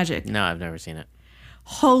Practical Magic? No, I've never seen it.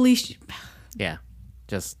 Holy Yeah.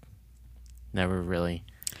 Just never really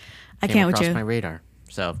I can't with across you. my radar.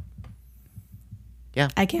 So, yeah.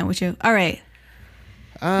 I can't with you. All right.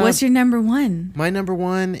 What's your number one? My number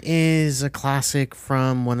one is a classic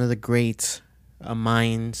from one of the great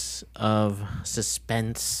minds of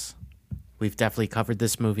suspense. We've definitely covered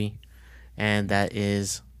this movie, and that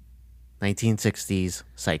is 1960s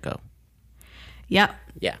Psycho. Yep.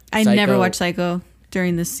 Yeah. I never watched Psycho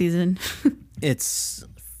during this season. It's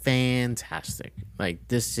fantastic. Like,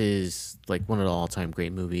 this is like one of the all-time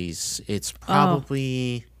great movies. It's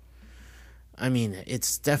probably, I mean,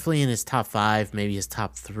 it's definitely in his top 5, maybe his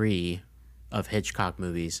top 3 of Hitchcock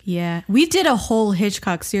movies. Yeah. We did a whole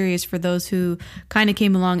Hitchcock series for those who kind of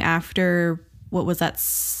came along after, what was that?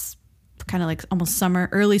 Kind of like almost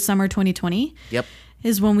early summer 2020. Yep.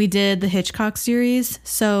 Is when we did the Hitchcock series.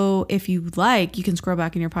 So if you like, you can scroll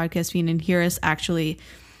back in your podcast feed and hear us actually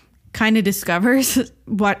kind of discover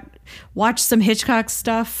watch some Hitchcock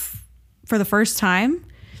stuff for the first time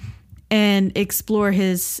and explore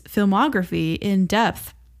his filmography in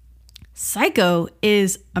depth. Psycho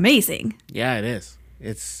is amazing. Yeah, it is.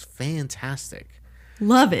 It's fantastic.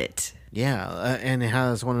 Love it. Yeah, and it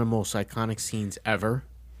has one of the most iconic scenes ever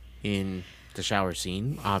in the shower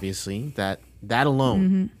scene. Obviously, that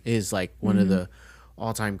alone is like one of the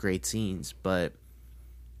all-time great scenes. But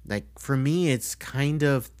like for me, it's kind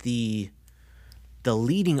of the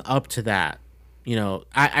leading up to that. You know,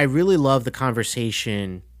 I really love the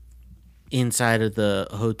conversation inside of the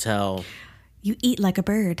hotel. You eat like a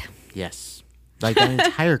bird. Yes, like that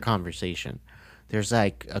entire conversation. There's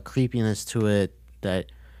like a creepiness to it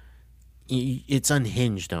that it's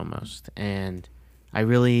unhinged almost, and I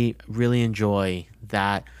really, really enjoy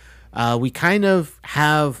that. We kind of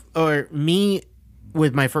have, or me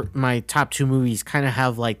with my top 2 movies kind of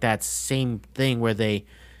have like that same thing where they,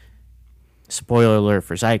 spoiler alert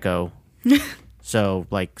for Psycho, so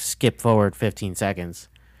like skip forward 15 seconds,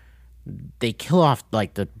 they kill off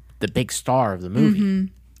like the big star of the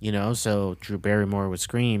movie, you know, so Drew Barrymore with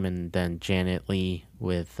Scream and then Janet Leigh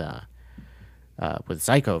with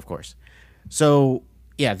Psycho, of course. So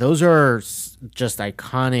yeah, those are just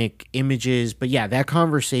iconic images. But yeah, that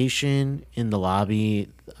conversation in the lobby,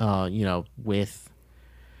 you know, with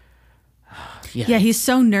yeah, he's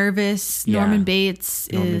so nervous. Yeah. Norman Bates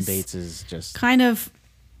is just kind of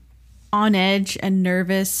on edge and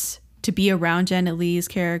nervous to be around Janet Leigh's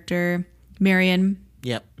character, Marion.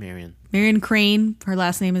 Yep, Marion Crane. Her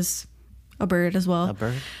last name is a bird as well. A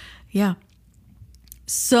bird. Yeah.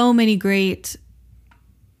 So many great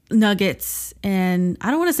nuggets, and I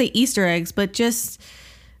don't want to say Easter eggs, but just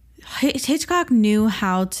Hitchcock knew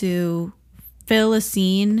how to fill a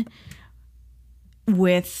scene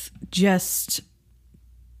with just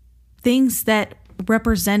things that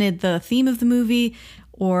represented the theme of the movie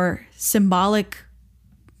or symbolic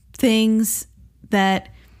things that,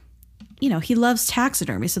 you know, he loves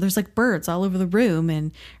taxidermy, so there's like birds all over the room,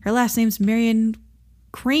 and her last name's Marion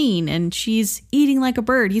Crane and she's eating like a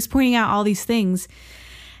bird. He's pointing out all these things.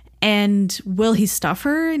 And will he stuff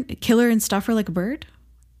her, kill her and stuff her like a bird?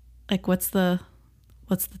 Like, what's the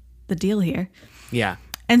deal here? Yeah.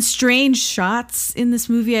 And strange shots in this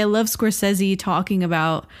movie. I love Scorsese talking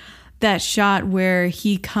about that shot where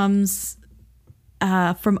he comes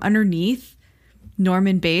from underneath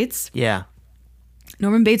Norman Bates. Yeah.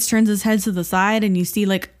 Norman Bates turns his head to the side and you see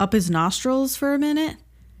like up his nostrils for a minute.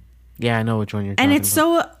 Yeah, I know which one you're talking about. And it's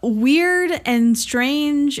so weird and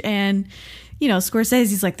strange, and you know,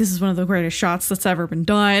 Scorsese's like, this is one of the greatest shots that's ever been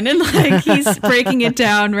done. And like, he's breaking it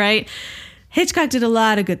down, right? Hitchcock did a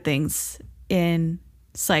lot of good things in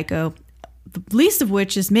Psycho, the least of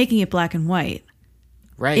which is making it black and white.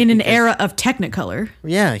 Right. In an era of Technicolor.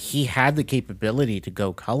 Yeah, he had the capability to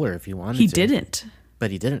go color if he wanted to. He didn't.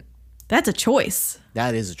 But he didn't. That's a choice.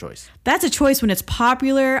 That is a choice. That's a choice when it's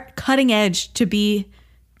popular, cutting edge to be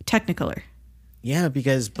Technicolor. Yeah,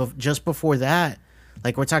 because just before that,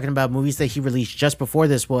 like we're talking about movies that he released just before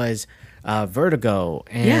this was Vertigo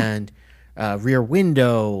and Rear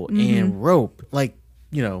Window and Rope. Like,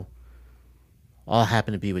 you know, all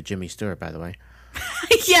happened to be with Jimmy Stewart, by the way.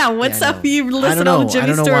 Yeah, what's Yeah, I up? know. You I don't listen to all know. the I Jimmy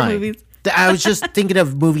don't know Stewart why. movies. I was just thinking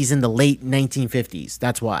of movies in the late 1950s.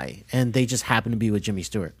 That's why, and they just happen to be with Jimmy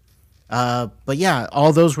Stewart. But yeah,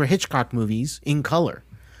 all those were Hitchcock movies in color.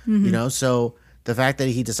 You know, so the fact that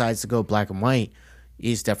he decides to go black and white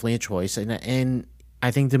is definitely a choice, and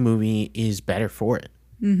I think the movie is better for it.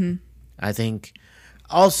 I think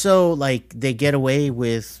also like they get away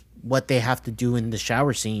with what they have to do in the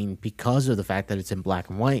shower scene because of the fact that it's in black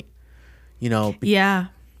and white. You know, Yeah.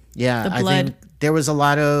 yeah, The I blood. think there was a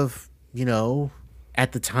lot of, you know,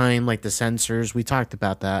 at the time, like the censors, we talked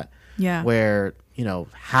about that. Yeah. Where, you know,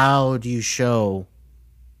 how do you show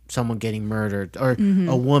someone getting murdered or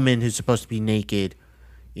a woman who's supposed to be naked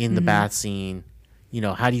in the bath scene? You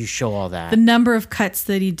know, how do you show all that? The number of cuts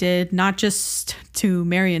that he did, not just to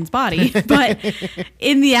Marion's body, but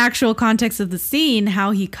in the actual context of the scene,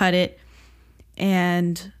 how he cut it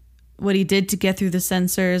and what he did to get through the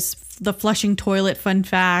censors, the flushing toilet fun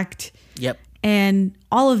fact, Yep. and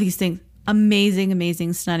all of these things. Amazing,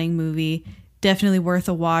 amazing, stunning movie. Definitely worth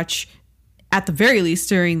a watch, at the very least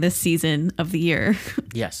during this season of the year.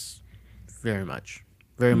 Yes. Very much.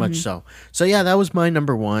 Very much so. So yeah, that was my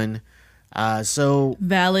number one. So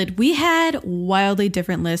Valid. We had wildly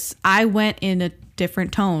different lists. I went in a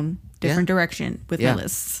different tone, different direction with Yeah. my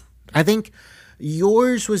lists. I think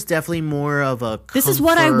yours was definitely more of a This is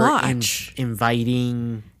what I comfort, watch.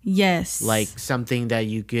 inviting, Yes. like something that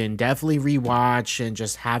you can definitely rewatch and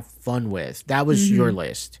just have fun with. That was your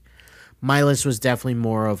list. My list was definitely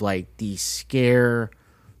more of like the scare,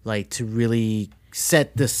 like to really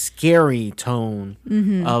set the scary tone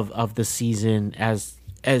of the season as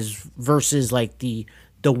versus like the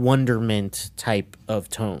wonderment type of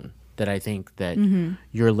tone that I think that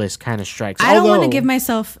your list kind of strikes. I don't want to Although- give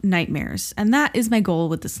myself nightmares, and that is my goal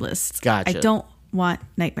with this list. Gotcha. I don't want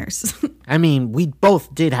nightmares. I mean, we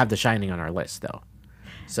both did have The Shining on our list, though.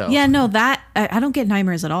 So Yeah, no, that I don't get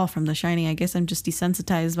nightmares at all from The Shining. I guess I'm just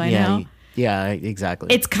desensitized by yeah, now. yeah,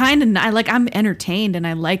 exactly. It's kind of like I'm entertained and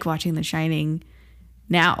I like watching The Shining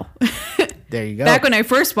now. There you go. Back when I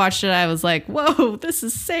first watched it, I was like, "Whoa, this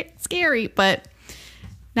is scary," but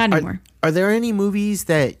not anymore. Are there any movies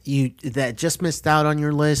that just missed out on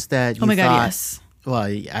your list that you Oh my God, thought, yes. Well,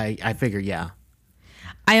 I figure, yeah.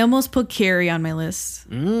 I almost put Carrie on my list,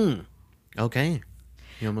 Okay.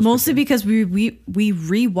 You almost mostly because we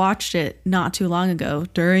rewatched it not too long ago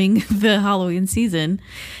during the Halloween season,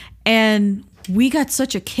 and we got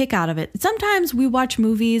such a kick out of it. Sometimes we watch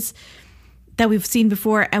movies that we've seen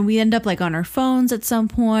before and we end up like on our phones at some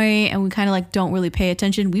point and we kind of like don't really pay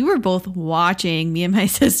attention. We were both watching, me and my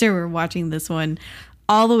sister were watching this one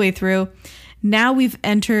all the way through. Now we've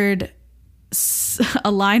entered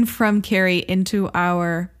a line from Carrie into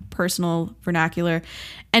our personal vernacular,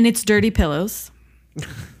 and it's dirty pillows.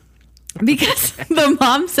 Because the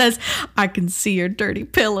mom says, "I can see your dirty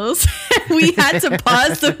pillows." We had to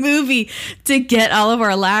pause the movie to get all of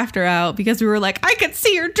our laughter out because we were like, "I can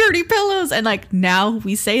see your dirty pillows." And like now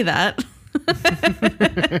we say that.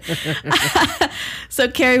 So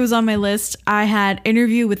Carrie was on my list. I had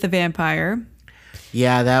Interview with the Vampire,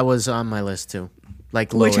 Yeah, that was on my list too.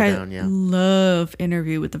 Like lower which I down, yeah. love.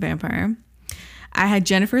 Interview with the Vampire. I had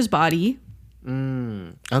Jennifer's Body.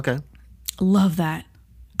 Okay. Love that.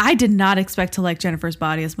 I did not expect to like Jennifer's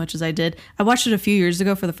Body as much as I did. I watched it a few years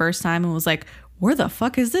ago for the first time and was like, where the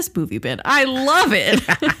fuck has this movie been? I love it.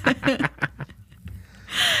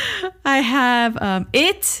 I have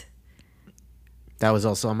It, That was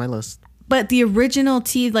also on my list. but the original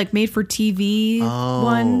like made for TV Oh,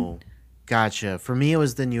 one. gotcha. For me, it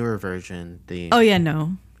was the newer version. Oh yeah,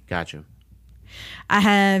 no. Gotcha. I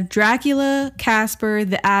have Dracula, Casper,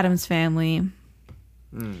 The Addams Family.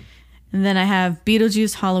 And then I have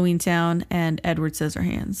Beetlejuice, Halloween Town, and Edward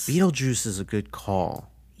Scissorhands. Beetlejuice is a good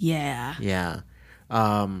call. Yeah. Yeah.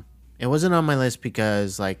 It wasn't on my list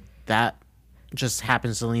because like that just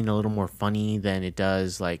happens to lean a little more funny than it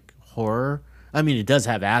does like horror. I mean, it does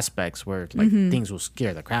have aspects where like things will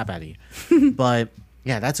scare the crap out of you. But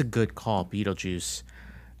yeah, that's a good call, Beetlejuice.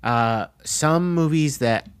 Some movies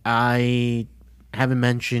that I haven't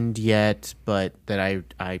mentioned yet, but that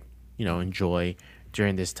I enjoy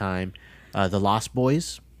during this time. The Lost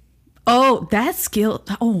Boys. Oh,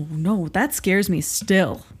 oh no, that scares me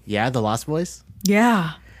still. Yeah, The Lost Boys.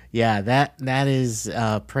 Yeah. Yeah, that is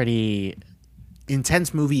a pretty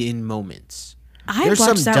intense movie in moments. I There's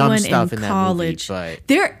watched some that dumb one stuff in in that college. movie, but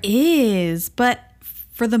There is, but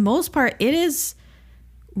for the most part, it is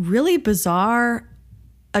really bizarre,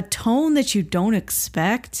 a tone that you don't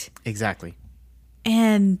expect, exactly.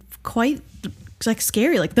 and quite like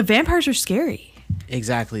scary. Like the vampires are scary.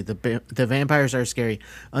 Exactly. The vampires are scary.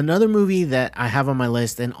 Another movie that I have on my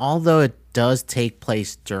list, and although it does take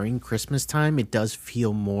place during Christmas time, it does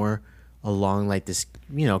feel more along like this,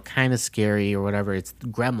 kind of scary or whatever. It's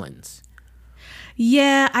Gremlins.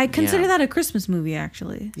 Yeah, I consider Yeah. that a Christmas movie,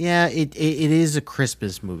 actually. Yeah, it is a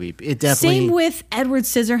Christmas movie. It definitely. Same with Edward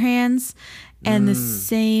Scissorhands, and the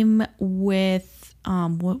same with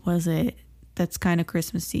what was it? That's kind of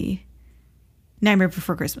Christmassy. Nightmare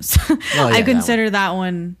Before Christmas. Oh, yeah, I that consider that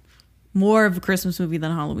one more of a Christmas movie than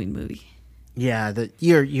a Halloween movie. Yeah,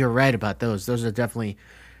 you're right about those. Those are definitely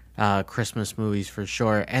Christmas movies for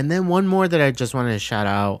sure. And then one more that I just wanted to shout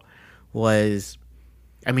out was,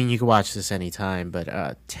 I mean, you can watch this anytime,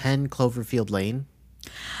 but 10 Cloverfield Lane.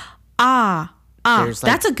 There's,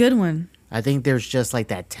 like, That's a good one. I think there's just like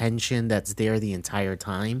that tension that's there the entire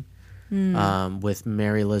time. With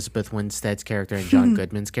Mary Elizabeth Winstead's character and John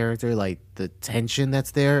Goodman's character, like the tension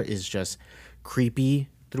that's there is just creepy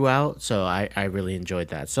throughout. So I really enjoyed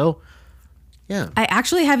that. So yeah. I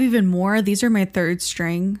actually have even more. These are my third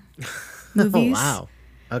string movies. Oh, wow.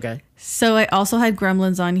 Okay. So I also had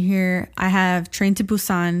Gremlins on here. I have Train to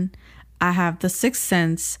Busan. I have The Sixth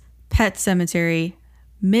Sense, Pet Cemetery,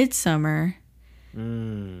 Midsummer,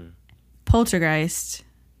 Poltergeist,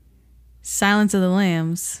 Silence of the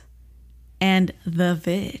Lambs, and The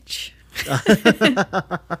Vitch.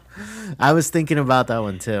 I was thinking about that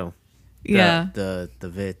one too. Yeah. The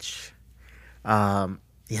Vitch.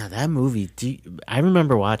 Yeah, that movie. I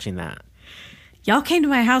remember watching that. Y'all came to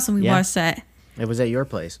my house and we Yeah. watched that. It was at your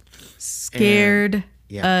place. Scared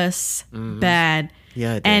yeah. us bad.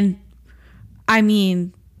 Yeah, it did. And I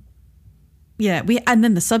mean, yeah, and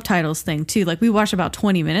then the subtitles thing too. Like we watched about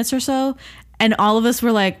 20 minutes or so, and all of us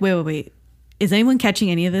were like, wait. Is anyone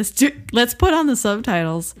catching any of this? Let's put on the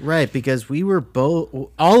subtitles. Right, because we were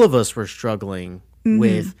all of us were struggling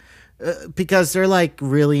with, because they're like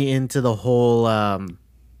really into the whole,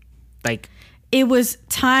 like It was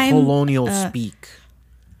time. colonial speak.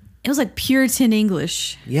 It was like Puritan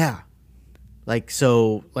English. Yeah. Like,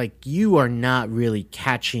 so, like, you are not really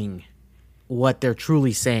catching what they're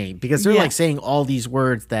truly saying, because they're Yeah. like saying all these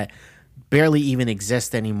words that barely even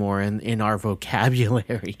exist anymore in our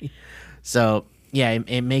vocabulary. So, yeah,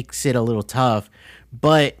 it makes it a little tough.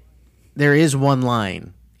 But there is one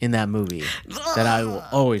line in that movie that I will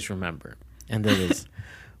always remember. And that is,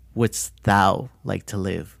 "Wouldst thou like to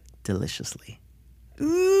live deliciously?"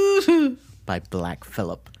 By Black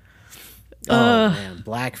Phillip. Oh, man.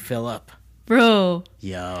 Black Phillip. Bro,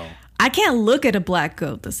 Yo. I can't look at a black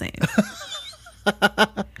goat the same.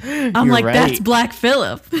 I'm You're like, right. that's Black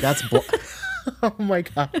Phillip. That's oh my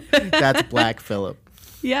god, that's Black Phillip.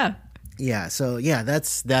 Yeah. Yeah, so yeah,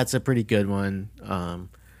 that's a pretty good one.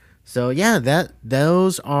 So yeah,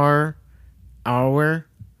 those are our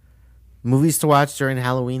movies to watch during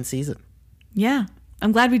Halloween season. Yeah.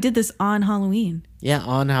 I'm glad we did this on Halloween. Yeah,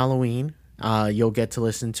 on Halloween, you'll get to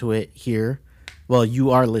listen to it here. Well,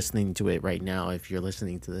 you are listening to it right now if you're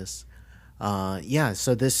listening to this. Yeah,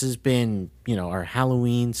 so this has been, our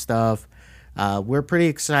Halloween stuff. We're pretty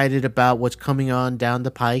excited about what's coming on down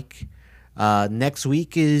the pike. Next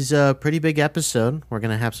week is a pretty big episode. We're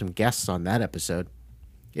going to have some guests on that episode.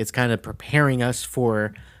 It's kind of preparing us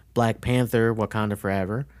for Black Panther, Wakanda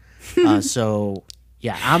Forever. So,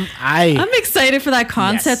 yeah, I'm excited for that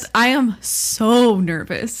concept. Yes. I am so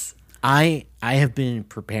nervous. I have been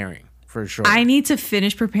preparing for sure. I need to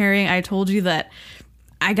finish preparing. I told you that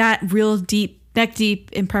I got real deep, neck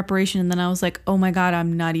deep in preparation, and then I was like, oh my God,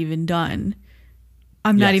 I'm not even done.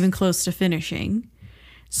 I'm not Yes. even close to finishing.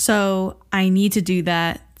 So I need to do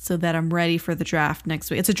that so that I'm ready for the draft next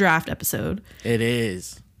week. It's a draft episode. It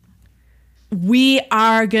is. We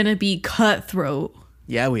are going to be cutthroat.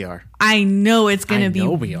 Yeah, we are. I know it's going to be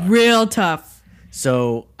we are. real tough.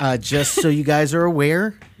 So, just so you guys are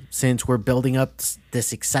aware, since we're building up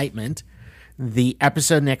this excitement, the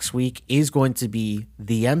episode next week is going to be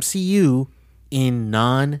the MCU in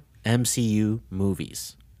non-MCU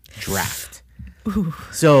movies draft. Ooh.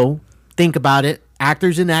 So, think about it.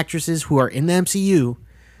 Actors and actresses who are in the MCU,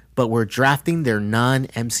 but we're drafting their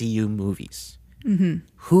non-MCU movies. Mm-hmm.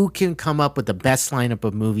 Who can come up with the best lineup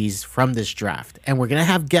of movies from this draft? And we're going to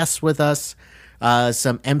have guests with us,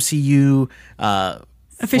 some MCU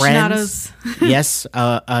Aficionados. friends. Yes,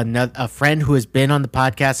 a friend who has been on the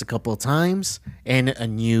podcast a couple of times, and a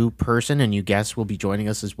new person, a new guest will be joining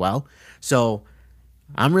us as well. So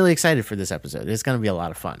I'm really excited for this episode. It's going to be a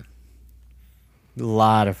lot of fun. A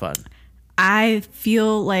lot of fun. I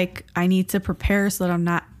feel like I need to prepare so that I'm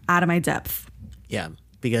not out of my depth. Yeah,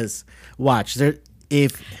 because watch there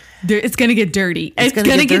if It's gonna get dirty. It's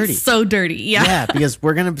gonna get so dirty. Yeah, because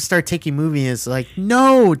we're gonna start taking movies like,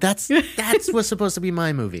 no, that's what's supposed to be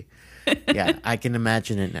my movie. Yeah, I can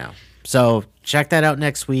imagine it now. So check that out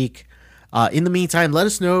next week. In the meantime, let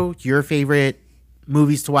us know your favorite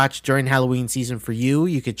movies to watch during Halloween season for you.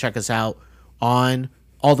 You can check us out on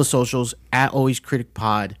all the socials at Always Critic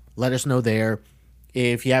Pod. Let us know there.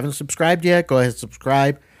 If you haven't subscribed yet, go ahead and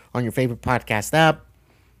subscribe on your favorite podcast app.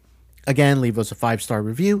 Again, leave us a 5-star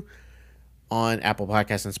review on Apple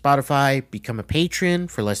Podcasts and Spotify. Become a patron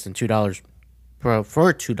for less than $2 for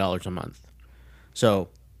 $2 a month. So,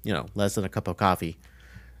 less than a cup of coffee.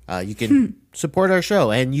 You can support our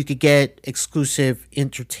show, and you could get exclusive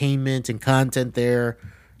entertainment and content there.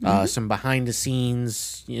 Some behind the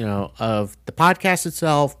scenes, of the podcast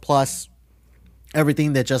itself, plus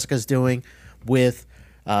everything that Jessica's doing with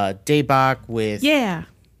Daybach, with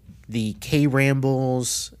the K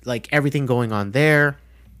Rambles, like everything going on there.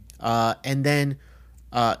 And then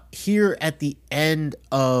here at the end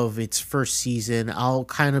of its first season, I'll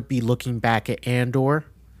kind of be looking back at Andor.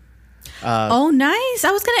 Oh, nice.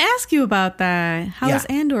 I was going to ask you about that. How is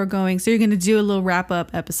Andor going? So you're going to do a little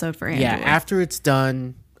wrap-up episode for Andor. Yeah, after it's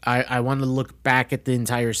done, I want to look back at the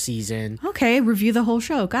entire season. Okay, review the whole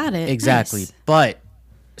show. Got it. Exactly. Nice. But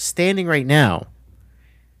standing right now,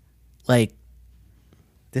 like,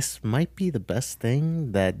 this might be the best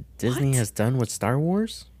thing that Disney has done with Star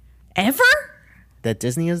Wars. Ever? That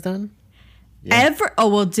Disney has done? Yeah. Ever? Oh,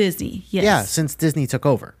 well, Disney. Yes. Yeah, since Disney took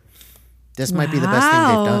over. This might be the best thing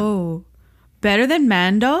they've done. Better than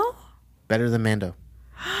Mando? Better than Mando.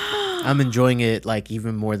 I'm enjoying it like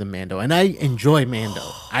even more than Mando. And I enjoy Mando.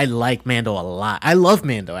 I like Mando a lot. I love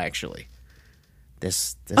Mando, actually.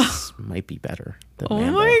 This might be better than Mando.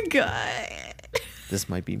 Oh my God. This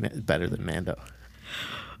might be better than Mando.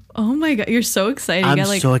 Oh my God. You're so excited.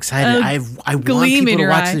 I'm so excited. I want people to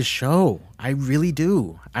watch this show. I really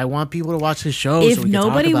do. I want people to watch this show. If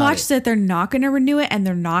nobody watches it, they're not going to renew it, and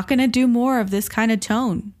they're not going to do more of this kind of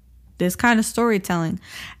tone, this kind of storytelling.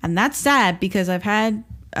 And that's sad, because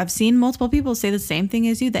I've seen multiple people say the same thing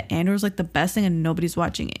as you, that Andor's like the best thing and nobody's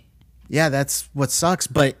watching it. Yeah, that's what sucks,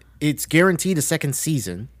 but it's guaranteed a second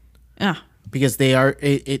season. Yeah. Because they are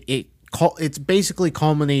it's basically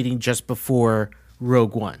culminating just before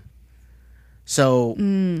Rogue One. So,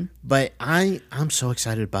 but I'm so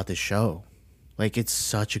excited about this show. Like, it's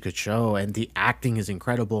such a good show, and the acting is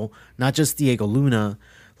incredible. Not just Diego Luna,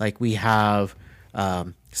 like we have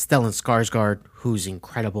Stellan Skarsgård, who's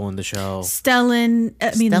incredible in the show. The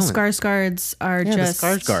Skarsgårds are just... the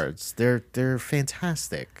Skarsgårds. They're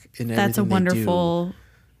fantastic in everything That's a wonderful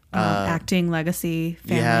acting legacy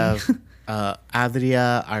family. You have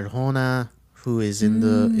Adria Arjona, who is in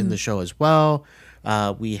the show as well.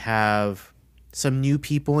 We have some new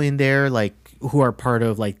people in there, like who are part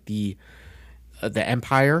of like the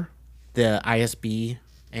Empire, the ISB,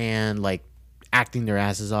 and like acting their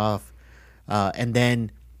asses off. And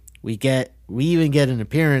then we even get an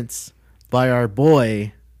appearance by our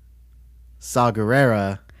boy Saw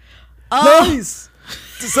Gerrera. Oh, nice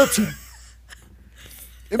deception.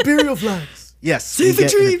 Imperial flags. Yes, save the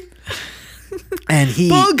dream.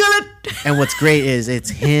 And what's great is it's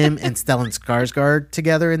him and Stellan Skarsgård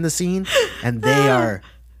together in the scene, and they are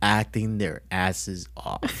acting their asses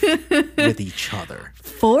off with each other.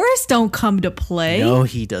 Forrest don't come to play. No,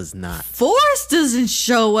 he does not. Forrest doesn't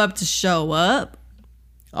show up to show up.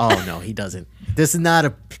 Oh no, he doesn't. This is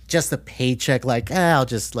not just a paycheck. Like, I'll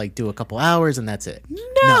just like do a couple hours and that's it.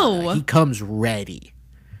 No, he comes ready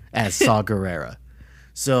as Saw Gerrera.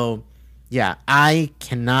 So. Yeah, I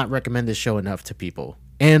cannot recommend this show enough to people.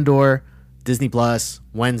 Andor, Disney Plus,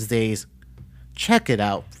 Wednesdays. Check it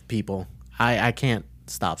out, people. I can't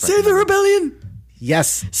stop. Save the rebellion.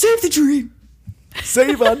 Yes. Save the dream.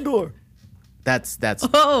 Save Andor. That's.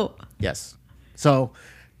 Oh. Yes. So,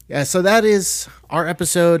 yeah. So that is our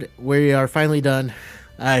episode. We are finally done.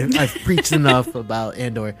 I've preached enough about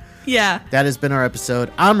Andor. Yeah. That has been our episode.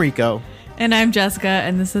 I'm Rico. And I'm Jessica,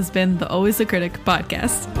 and this has been the Always a Critic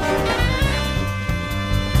podcast.